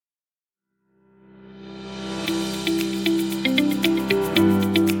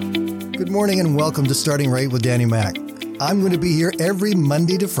morning and welcome to Starting Right with Danny Mac. I'm going to be here every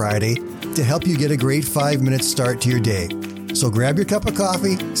Monday to Friday to help you get a great 5-minute start to your day. So grab your cup of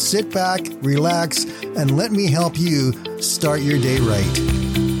coffee, sit back, relax, and let me help you start your day right.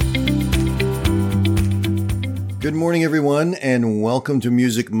 Good morning, everyone, and welcome to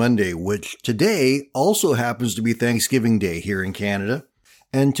Music Monday, which today also happens to be Thanksgiving Day here in Canada.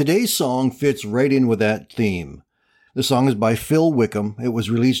 And today's song fits right in with that theme. The song is by Phil Wickham. It was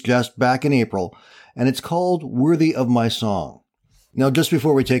released just back in April, and it's called Worthy of My Song. Now, just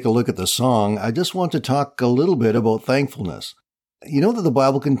before we take a look at the song, I just want to talk a little bit about thankfulness. You know that the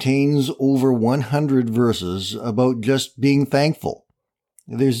Bible contains over 100 verses about just being thankful.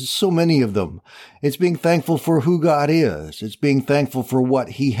 There's so many of them. It's being thankful for who God is. It's being thankful for what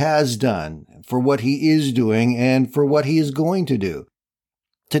He has done, for what He is doing, and for what He is going to do.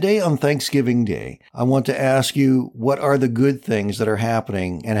 Today on Thanksgiving Day, I want to ask you, what are the good things that are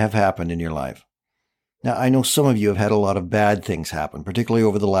happening and have happened in your life? Now, I know some of you have had a lot of bad things happen, particularly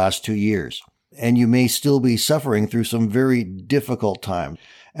over the last 2 years, and you may still be suffering through some very difficult times.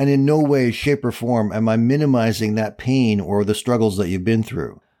 And in no way, shape, or form am I minimizing that pain or the struggles that you've been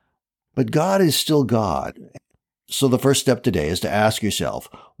through. But God is still God. So the first step today is to ask yourself,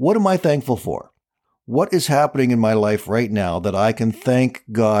 what am I thankful for? What is happening in my life right now that I can thank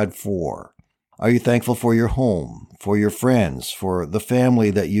God for? Are you thankful for your home, for your friends, for the family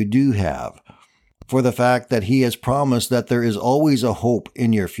that you do have, for the fact that He has promised that there is always a hope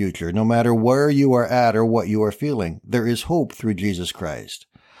in your future, no matter where you are at or what you are feeling? There is hope through Jesus Christ.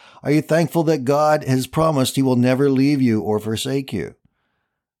 Are you thankful that God has promised He will never leave you or forsake you?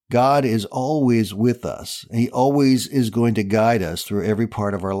 God is always with us. He always is going to guide us through every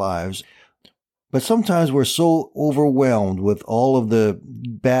part of our lives. But sometimes we're so overwhelmed with all of the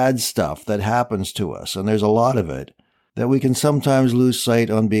bad stuff that happens to us, and there's a lot of it, that we can sometimes lose sight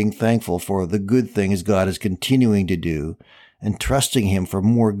on being thankful for the good things God is continuing to do and trusting Him for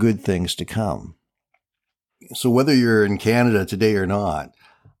more good things to come. So whether you're in Canada today or not,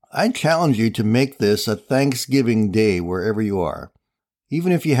 I challenge you to make this a Thanksgiving Day wherever you are,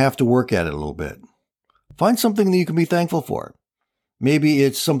 even if you have to work at it a little bit. Find something that you can be thankful for. Maybe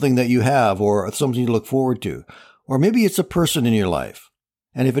it's something that you have or something to look forward to. Or maybe it's a person in your life.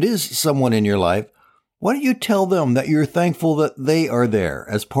 And if it is someone in your life, why don't you tell them that you're thankful that they are there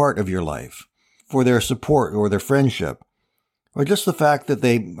as part of your life, for their support or their friendship, or just the fact that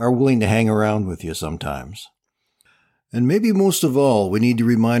they are willing to hang around with you sometimes. And maybe most of all, we need to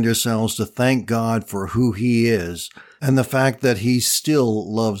remind ourselves to thank God for who He is and the fact that He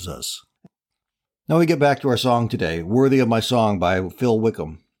still loves us. Now we get back to our song today, Worthy of My Song by Phil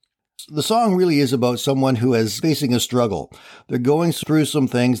Wickham. The song really is about someone who is facing a struggle. They're going through some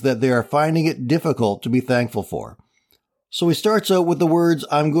things that they are finding it difficult to be thankful for. So he starts out with the words,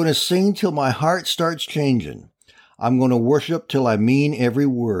 I'm going to sing till my heart starts changing. I'm going to worship till I mean every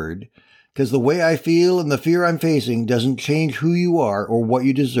word, because the way I feel and the fear I'm facing doesn't change who you are or what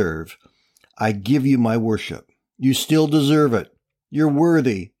you deserve. I give you my worship. You still deserve it. You're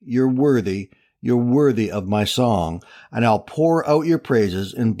worthy. You're worthy. You're worthy of my song, and I'll pour out your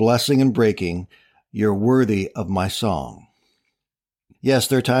praises in blessing and breaking. You're worthy of my song. Yes,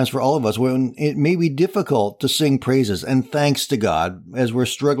 there are times for all of us when it may be difficult to sing praises and thanks to God as we're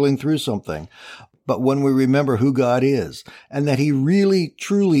struggling through something. But when we remember who God is and that He really,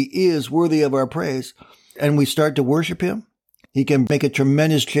 truly is worthy of our praise, and we start to worship Him, He can make a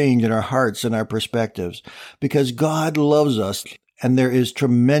tremendous change in our hearts and our perspectives, because God loves us. And there is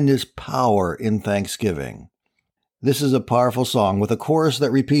tremendous power in thanksgiving. This is a powerful song with a chorus that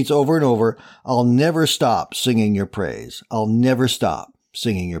repeats over and over, I'll never stop singing your praise. I'll never stop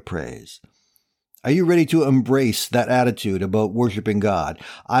singing your praise. Are you ready to embrace that attitude about worshiping God?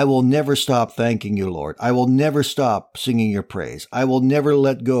 I will never stop thanking you, Lord. I will never stop singing your praise. I will never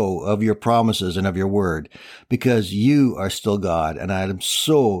let go of your promises and of your word, because you are still God. And I am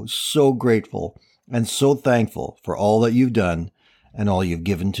so, so grateful and so thankful for all that you've done and all you've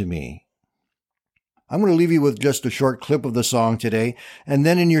given to me. I'm going to leave you with just a short clip of the song today, and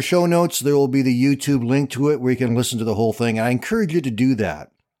then in your show notes, there will be the YouTube link to it where you can listen to the whole thing. I encourage you to do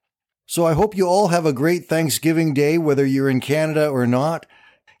that. So I hope you all have a great Thanksgiving Day, whether you're in Canada or not.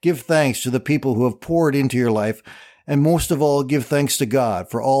 Give thanks to the people who have poured into your life, and most of all, give thanks to God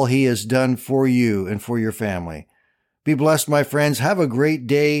for all He has done for you and for your family. Be blessed, my friends. Have a great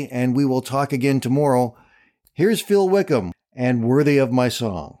day, and we will talk again tomorrow. Here's Phil Wickham and Worthy of My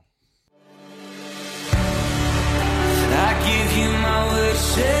Song. I give you my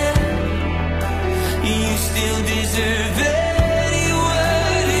worship. You still deserve it. You're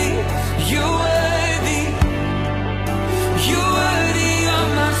worthy. You're worthy. You're worthy of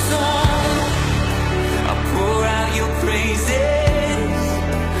my song.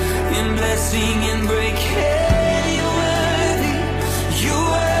 singing